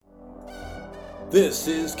This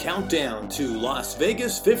is Countdown to Las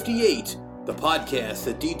Vegas 58, the podcast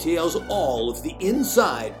that details all of the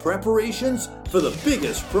inside preparations for the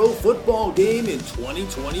biggest pro football game in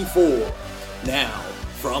 2024. Now,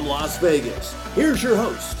 from Las Vegas, here's your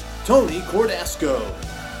host, Tony Cordasco.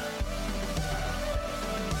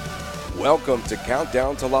 Welcome to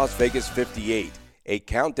Countdown to Las Vegas 58, a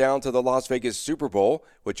countdown to the Las Vegas Super Bowl,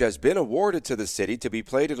 which has been awarded to the city to be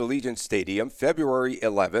played at Allegiant Stadium February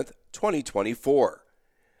 11th, 2024.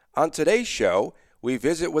 On today's show, we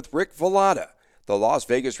visit with Rick Velotta, the Las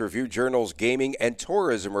Vegas Review-Journal's gaming and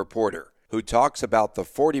tourism reporter, who talks about the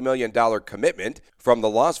 $40 million commitment from the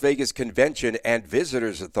Las Vegas Convention and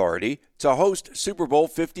Visitors Authority to host Super Bowl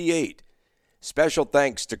 58. Special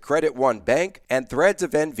thanks to Credit One Bank and Threads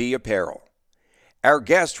of Envy Apparel. Our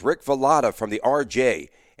guest, Rick Velotta from the RJ,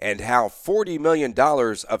 and how $40 million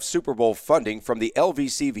of Super Bowl funding from the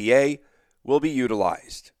LVCVA will be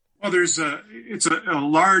utilized. Well, it's a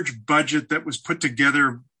large budget that was put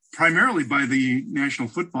together primarily by the National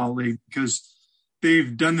Football League, because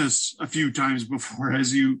they've done this a few times before,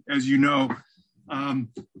 as you know.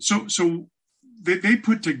 So they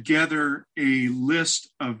put together a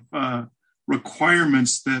list of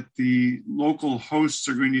requirements that the local hosts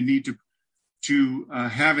are going to need to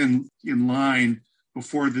have in line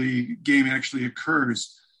before the game actually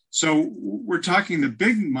occurs. So we're talking the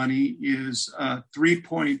big money is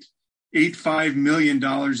 $3.85 million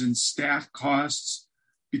in staff costs,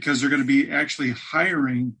 because they're going to be actually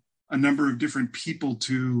hiring a number of different people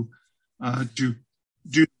to do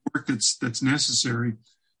the work that's necessary.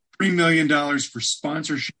 $3 million for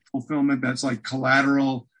sponsorship fulfillment, that's like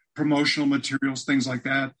collateral, promotional materials, things like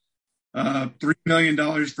that. $3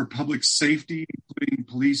 million for public safety, including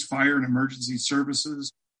police, fire, and emergency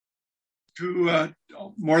services.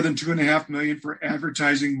 More than $2.5 million for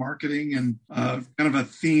advertising, marketing, and kind of a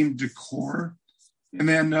themed decor. And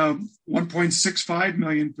then $1.65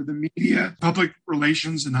 million for the media, public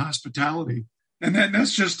relations, and hospitality. And that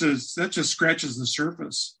just scratches the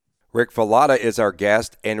surface. Rick Velotta is our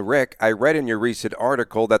guest. And Rick, I read in your recent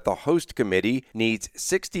article that the host committee needs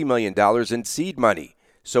 $60 million in seed money.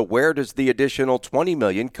 So where does the additional $20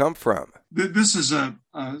 million come from? This is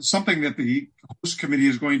something that the host committee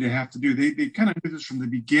is going to have to do. They kind of knew this from the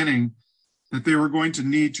beginning, that they were going to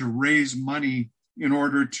need to raise money in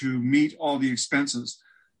order to meet all the expenses.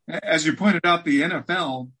 As you pointed out, the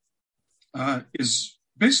NFL is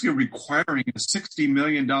basically requiring a $60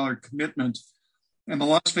 million commitment, and the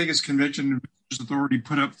Las Vegas Convention and Visitors Authority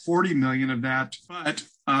put up $40 million of that. But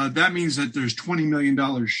that means that there's $20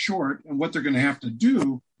 million short, and what they're going to have to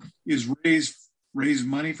do is raise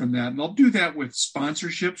money from that. And they'll do that with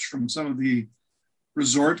sponsorships from some of the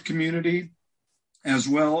resort community, as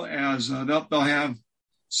well as they'll have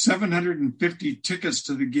 750 tickets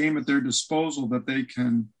to the game at their disposal that they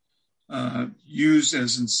can use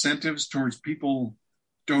as incentives towards people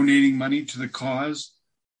donating money to the cause.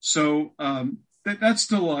 So that's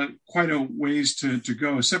still quite a ways to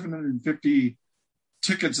go. 750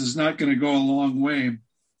 tickets is not going to go a long way.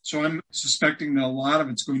 So I'm suspecting that a lot of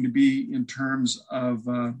it's going to be in terms of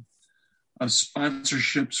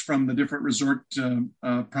sponsorships from the different resort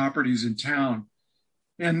properties in town.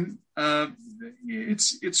 And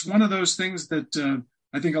it's one of those things that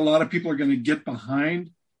I think a lot of people are going to get behind.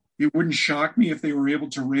 It wouldn't shock me if they were able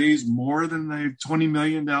to raise more than the $20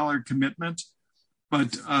 million commitment.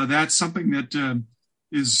 But that's something that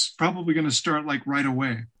is probably going to start like right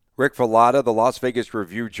away. Rick Velotta, the Las Vegas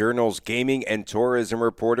Review-Journal's gaming and tourism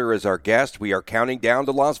reporter, is our guest. We are counting down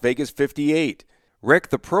to Las Vegas 58. Rick,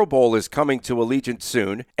 the Pro Bowl is coming to Allegiant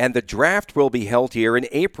soon, and the draft will be held here in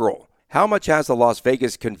April. How much has the Las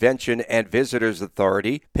Vegas Convention and Visitors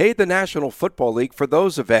Authority paid the National Football League for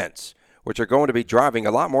those events, which are going to be driving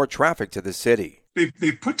a lot more traffic to the city?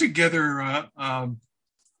 They put together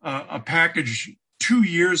a package 2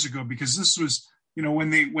 years ago, because this was,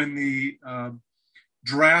 when the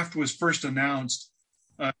draft was first announced,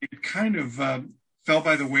 it kind of fell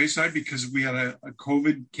by the wayside because we had a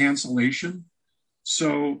COVID cancellation.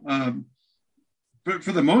 So, but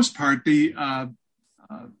for the most part, the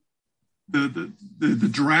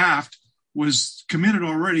draft was committed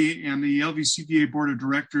already, and the LVCVA Board of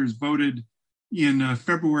Directors voted in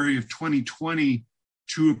February of 2020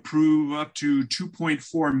 to approve up to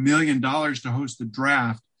 $2.4 million to host the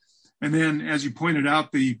draft. And then, as you pointed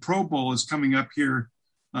out, the Pro Bowl is coming up here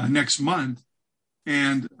next month,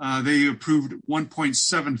 and they approved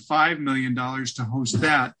 $1.75 million to host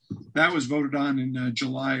that. That was voted on in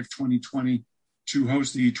July of 2020 to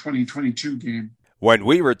host the 2022 game. When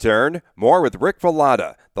we return, more with Rick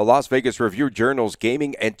Velotta, the Las Vegas Review-Journal's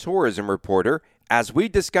gaming and tourism reporter, as we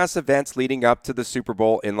discuss events leading up to the Super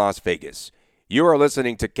Bowl in Las Vegas. You are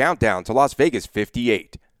listening to Countdown to Las Vegas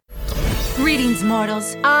 58. Greetings,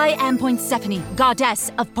 mortals. I am Poinsephone,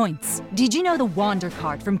 goddess of points. Did you know the Wander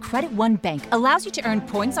card from Credit One Bank allows you to earn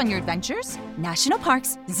points on your adventures? National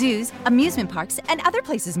parks, zoos, amusement parks, and other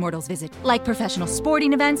places mortals visit, like professional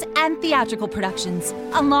sporting events and theatrical productions,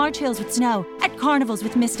 on large hills with snow, at carnivals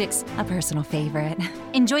with mystics, a personal favorite.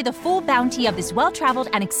 Enjoy the full bounty of this well-traveled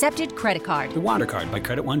and accepted credit card. The Wander card by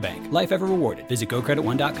Credit One Bank. Life ever rewarded. Visit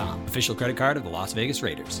GoCredit1.com. Official credit card of the Las Vegas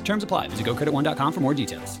Raiders. Terms apply. Visit GoCredit1.com for more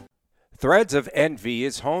details. Threads of Envy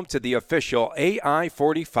is home to the official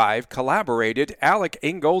AI-45 collaborated Alec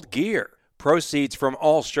Ingold gear. Proceeds from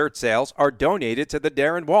all shirt sales are donated to the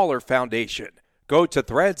Darren Waller Foundation. Go to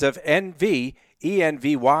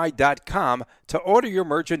threadsofenvy.com to order your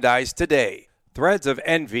merchandise today. Threads of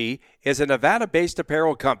Envy is a Nevada-based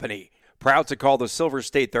apparel company, proud to call the Silver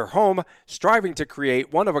State their home, striving to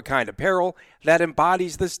create one-of-a-kind apparel that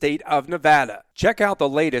embodies the state of Nevada. Check out the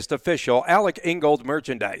latest official Alec Ingold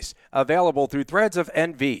merchandise, available through Threads of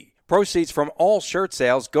Envy. Proceeds from all shirt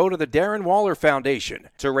sales go to the Darren Waller Foundation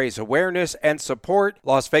to raise awareness and support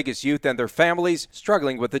Las Vegas youth and their families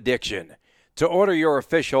struggling with addiction. To order your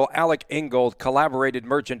official Alec Ingold collaborated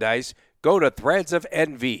merchandise, go to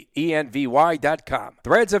threadsofenvy.com.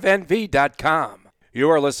 Threadsofenvy.com. You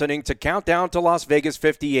are listening to Countdown to Las Vegas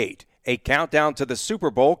 58, a countdown to the Super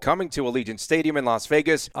Bowl coming to Allegiant Stadium in Las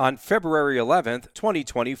Vegas on February 11th,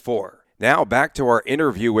 2024. Now back to our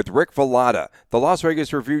interview with Rick Velotta, the Las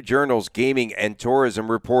Vegas Review-Journal's gaming and tourism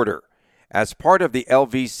reporter. As part of the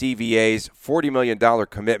LVCVA's $40 million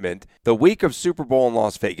commitment, the week of Super Bowl in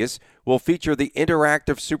Las Vegas will feature the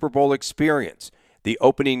interactive Super Bowl experience, the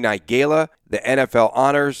opening night gala, the NFL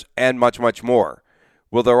honors, and much, much more.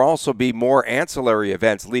 Will there also be more ancillary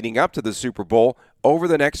events leading up to the Super Bowl over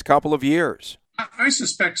the next couple of years? I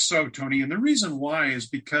suspect so, Tony. And the reason why is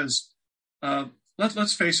because,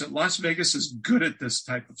 let's face it, Las Vegas is good at this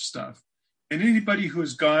type of stuff. And anybody who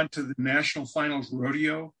has gone to the National Finals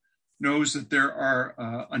Rodeo knows that there are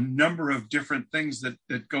a number of different things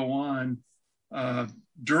that go on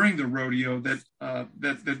during the rodeo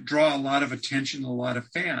that draw a lot of attention, a lot of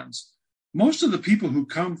fans. Most of the people who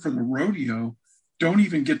come for the rodeo don't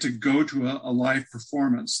even get to go to a live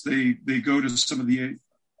performance. They go to some of the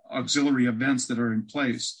auxiliary events that are in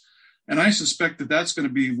place. And I suspect that that's going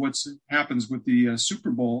to be what happens with the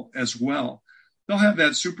Super Bowl as well. They'll have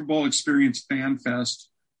that Super Bowl Experience Fan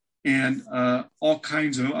Fest and all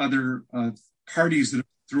kinds of other parties that are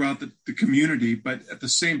throughout the community. But at the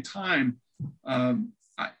same time,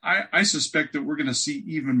 I suspect that we're going to see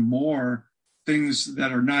even more things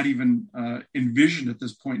that are not even envisioned at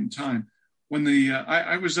this point in time. When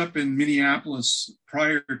I was up in Minneapolis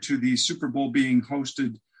prior to the Super Bowl being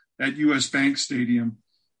hosted at US Bank Stadium,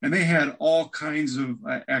 and they had all kinds of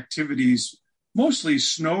activities, mostly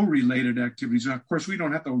snow-related activities. Now, of course, we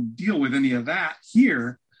don't have to deal with any of that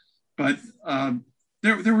here, but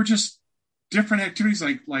there were just different activities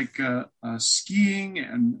like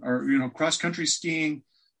skiing or cross-country skiing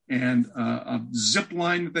and a zip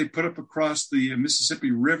line that they put up across the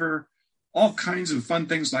Mississippi River, all kinds of fun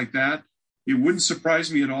things like that. It wouldn't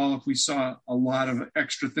surprise me at all if we saw a lot of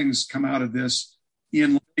extra things come out of this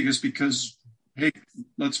in Vegas because, hey,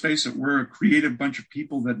 let's face it, we're a creative bunch of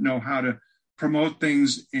people that know how to promote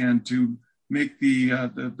things and to make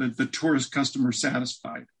the tourist customer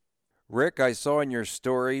satisfied. Rick, I saw in your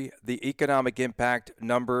story the economic impact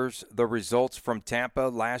numbers, the results from Tampa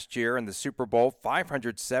last year in the Super Bowl,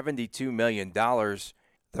 $572 million.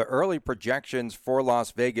 The early projections for Las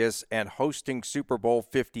Vegas and hosting Super Bowl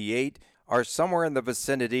 58 are somewhere in the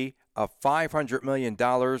vicinity of $500 million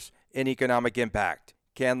in economic impact.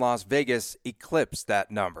 Can Las Vegas eclipse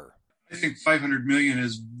that number? I think $500 million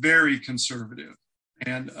is very conservative.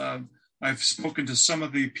 And I've spoken to some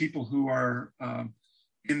of the people who are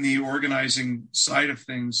in the organizing side of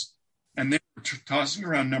things, and they're tossing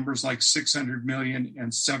around numbers like 600 million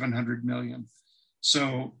and 700 million.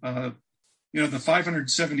 So, the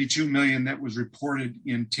 572 million that was reported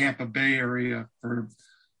in Tampa Bay area for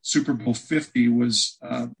Super Bowl 50 was,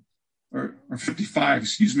 or 55,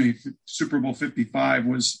 excuse me, Super Bowl 55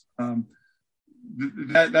 was,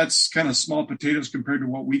 that's kind of small potatoes compared to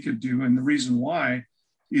what we could do. And the reason why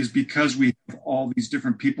is because we have all these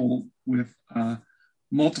different people with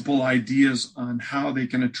multiple ideas on how they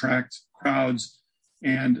can attract crowds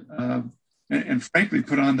and frankly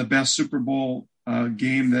put on the best Super Bowl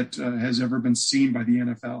game that has ever been seen by the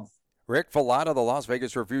NFL. Rick Velotta, the Las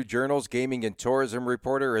Vegas Review-Journal's gaming and tourism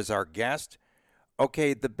reporter, is our guest.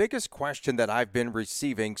 Okay, the biggest question that I've been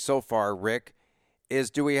receiving so far, Rick, is,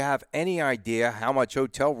 do we have any idea how much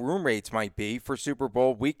hotel room rates might be for Super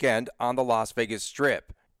Bowl weekend on the Las Vegas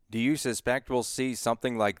Strip? Do you suspect we'll see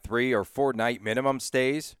something like 3 or 4 night minimum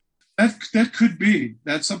stays? That could be.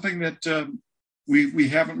 That's something that we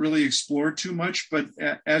haven't really explored too much. But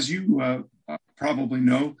as you probably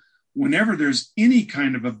know, whenever there's any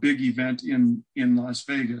kind of a big event in Las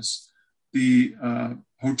Vegas, the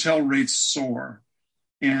hotel rates soar.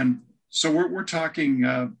 And so we're talking,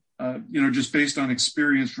 just based on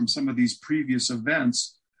experience from some of these previous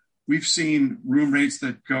events, we've seen room rates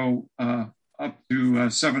that go up to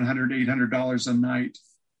 $700, $800 a night.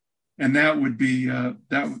 And that would be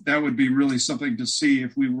that would be really something to see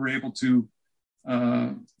if we were able to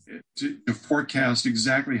forecast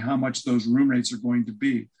exactly how much those room rates are going to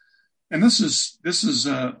be. And this is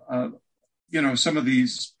some of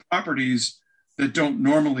these properties that don't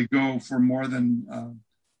normally go for more than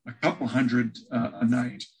a couple hundred a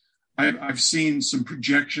night. I've seen some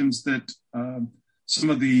projections that some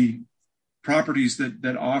of the properties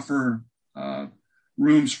that offer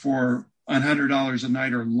rooms for $100 a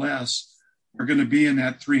night or less are going to be in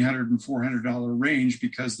that $300 and $400 range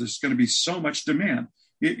because there's going to be so much demand.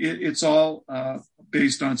 It's all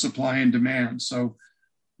based on supply and demand. So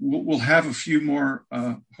we'll have a few more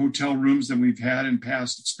hotel rooms than we've had in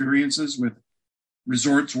past experiences with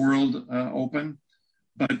Resorts World open.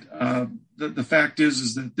 But the fact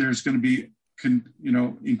is that there's going to be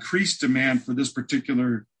increased demand for this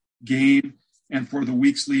particular game and for the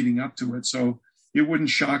weeks leading up to it. So it wouldn't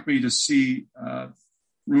shock me to see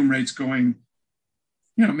room rates going,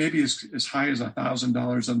 maybe as high as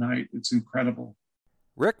 $1,000 a night. It's incredible.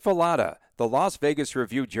 Rick Velotta, the Las Vegas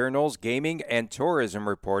Review-Journal's gaming and tourism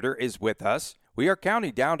reporter, is with us. We are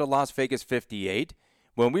counting down to Las Vegas 58.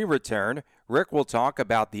 When we return, Rick will talk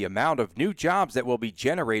about the amount of new jobs that will be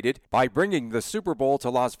generated by bringing the Super Bowl to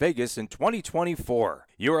Las Vegas in 2024.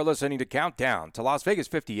 You are listening to Countdown to Las Vegas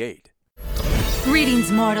 58.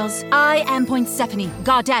 Greetings, mortals. I am Poinsettia,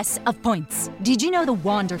 goddess of points. Did you know the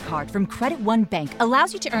Wander card from Credit One Bank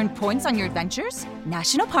allows you to earn points on your adventures?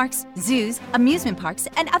 National parks, zoos, amusement parks,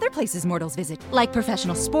 and other places mortals visit, like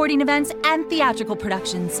professional sporting events and theatrical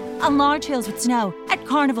productions, on large hills with snow, at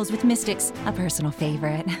carnivals with mystics, a personal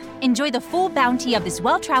favorite. Enjoy the full bounty of this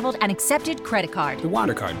well-traveled and accepted credit card. The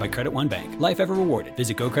Wander card by Credit One Bank. Life ever rewarded.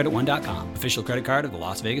 Visit GoCredit1.com. Official credit card of the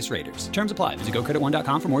Las Vegas Raiders. Terms apply. Visit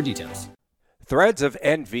GoCredit1.com for more details. Threads of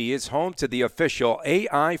Envy is home to the official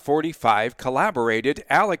AI-45 collaborated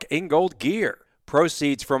Alec Ingold gear.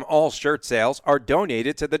 Proceeds from all shirt sales are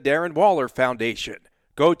donated to the Darren Waller Foundation.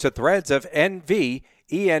 Go to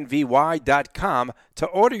threadsofenvy.com to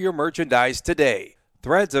order your merchandise today.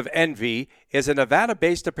 Threads of Envy is a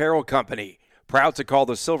Nevada-based apparel company, proud to call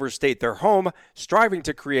the Silver State their home, striving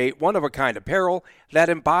to create one-of-a-kind apparel that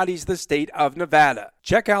embodies the state of Nevada.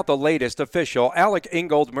 Check out the latest official Alec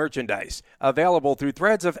Ingold merchandise, available through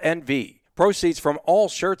Threads of Envy. Proceeds from all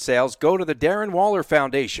shirt sales go to the Darren Waller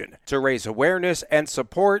Foundation to raise awareness and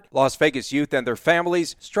support Las Vegas youth and their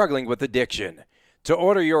families struggling with addiction. To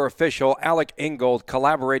order your official Alec Ingold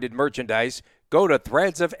collaborated merchandise, go to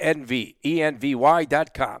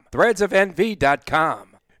threadsofenvy.com. Threadsofenvy.com.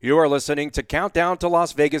 You are listening to Countdown to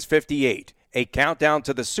Las Vegas 58, a countdown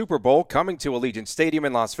to the Super Bowl coming to Allegiant Stadium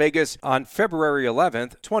in Las Vegas on February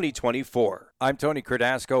 11th, 2024. I'm Tony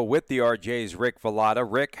Cordasco with the RJ's Rick Velotta.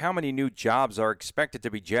 Rick, how many new jobs are expected to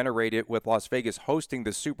be generated with Las Vegas hosting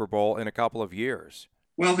the Super Bowl in a couple of years?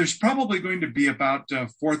 Well, there's probably going to be about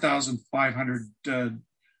 4,500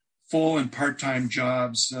 full and part-time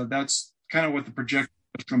jobs. That's kind of what the projection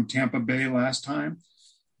was from Tampa Bay last time.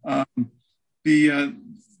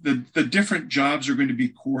 The different jobs are going to be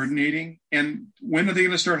coordinating. And when are they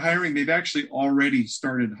going to start hiring? They've actually already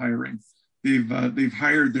started hiring. They've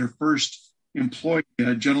hired their first employee,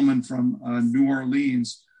 a gentleman from New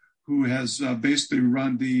Orleans, who has basically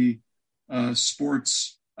run the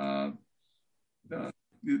sports, all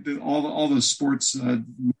the sports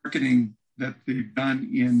marketing that they've done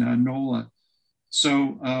in NOLA.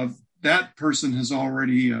 So that person has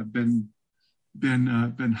already been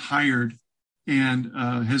hired and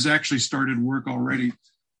has actually started work already.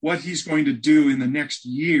 What he's going to do in the next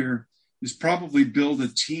year is probably build a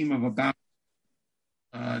team of about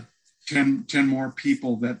 10 more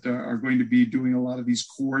people that are going to be doing a lot of these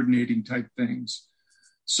coordinating type things.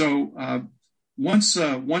 So once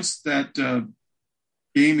that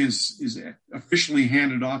game is officially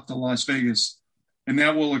handed off to Las Vegas, and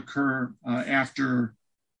that will occur after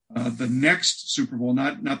the next Super Bowl,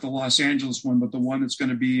 not the Los Angeles one, but the one that's going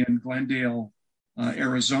to be in Glendale,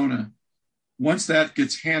 Arizona. Once that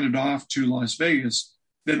gets handed off to Las Vegas,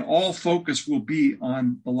 then all focus will be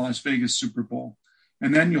on the Las Vegas Super Bowl.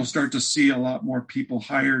 And then you'll start to see a lot more people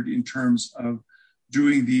hired in terms of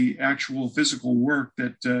doing the actual physical work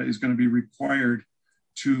that is going to be required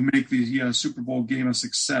to make the Super Bowl game a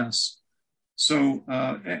success. So,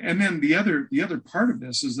 and then the other part of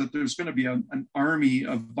this is that there's going to be an army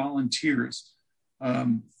of volunteers.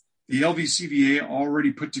 The LVCVA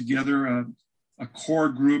already put together a core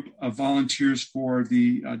group of volunteers for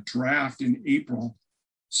the draft in April.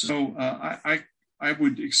 So I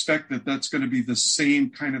would expect that that's going to be the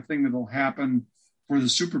same kind of thing that will happen for the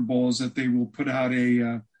Super Bowl, is that they will put out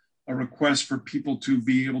a request for people to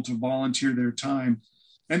be able to volunteer their time.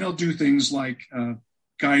 And they'll do things like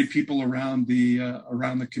guide people around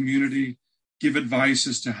the community, give advice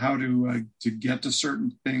as to how to get to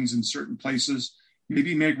certain things in certain places,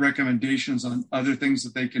 maybe make recommendations on other things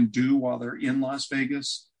that they can do while they're in Las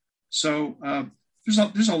Vegas. So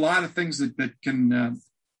there's a lot of things that can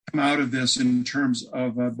come out of this in terms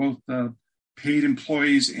of both paid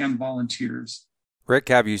employees and volunteers. Rick,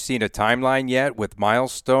 have you seen a timeline yet with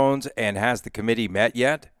milestones, and has the committee met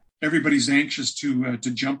yet? Everybody's anxious to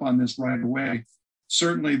jump on this right away.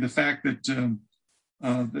 Certainly the fact that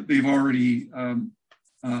that they've already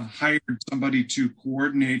hired somebody to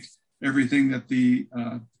coordinate everything that the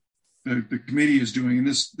committee is doing, and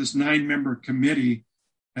this 9-member committee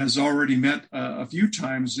has already met a few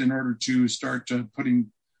times in order to start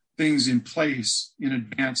putting things in place in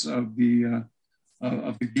advance of the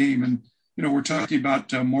game. And we're talking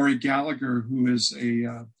about Maury Gallagher, who is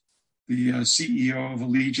the CEO of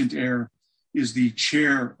Allegiant Air, is the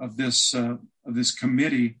chair of this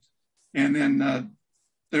committee. And then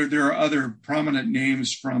there are other prominent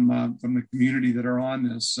names from the community that are on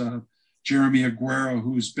this. Jeremy Aguero,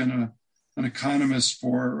 who's been an economist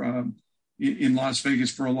in Las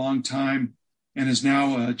Vegas for a long time, and is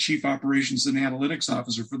now a chief operations and analytics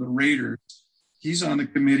officer for the Raiders. He's on the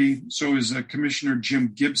committee. So is Commissioner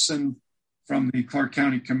Jim Gibson from the Clark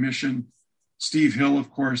County Commission. Steve Hill,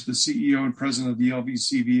 of course, the CEO and president of the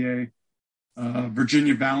LVCVA.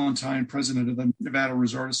 Virginia Valentine, president of the Nevada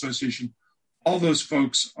Resort Association. All those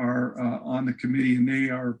folks are on the committee, and they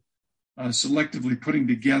are selectively putting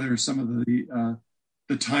together some of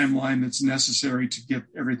the timeline that's necessary to get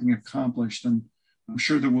everything accomplished. And I'm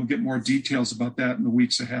sure that we'll get more details about that in the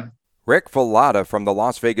weeks ahead. Rick Velotta from the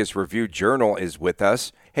Las Vegas Review-Journal is with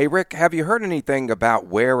us. Hey, Rick, have you heard anything about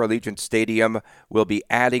where Allegiant Stadium will be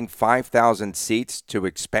adding 5,000 seats to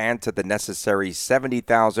expand to the necessary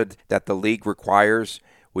 70,000 that the league requires?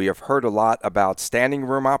 We have heard a lot about standing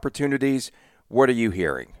room opportunities. What are you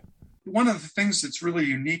hearing? One of the things that's really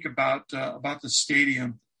unique about the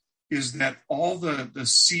stadium is that all the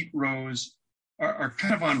seat rows are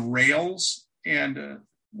kind of on rails, and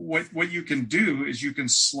what you can do is you can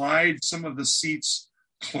slide some of the seats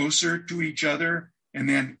closer to each other and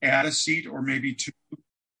then add a seat or maybe two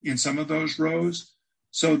in some of those rows.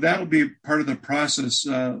 So that'll be part of the process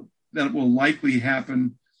that will likely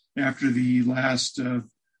happen after the last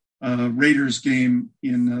Raiders game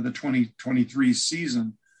in the 2023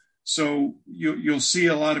 season. So you'll see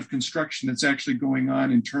a lot of construction that's actually going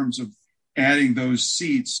on in terms of adding those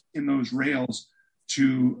seats in those rails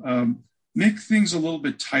to make things a little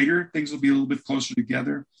bit tighter. Things will be a little bit closer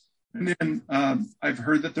together. And then I've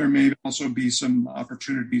heard that there may also be some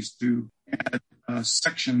opportunities to add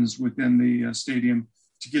sections within the stadium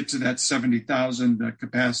to get to that 70,000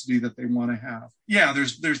 capacity that they want to have. Yeah,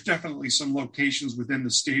 there's definitely some locations within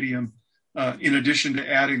the stadium, in addition to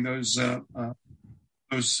adding those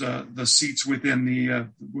the seats within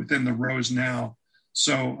the rows now.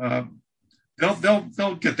 So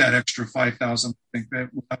they'll get that extra 5,000, I think,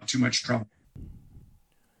 that without too much trouble.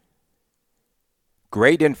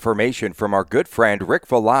 Great information from our good friend Rick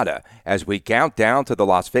Velotta as we count down to the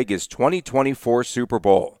Las Vegas 2024 Super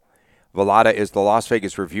Bowl. Velotta is the Las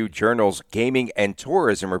Vegas Review-Journal's gaming and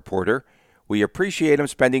tourism reporter. We appreciate him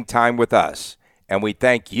spending time with us, and we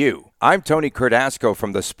thank you. I'm Tony Cordasco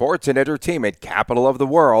from the sports and entertainment capital of the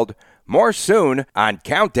world. More soon on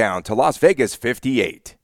Countdown to Las Vegas 58.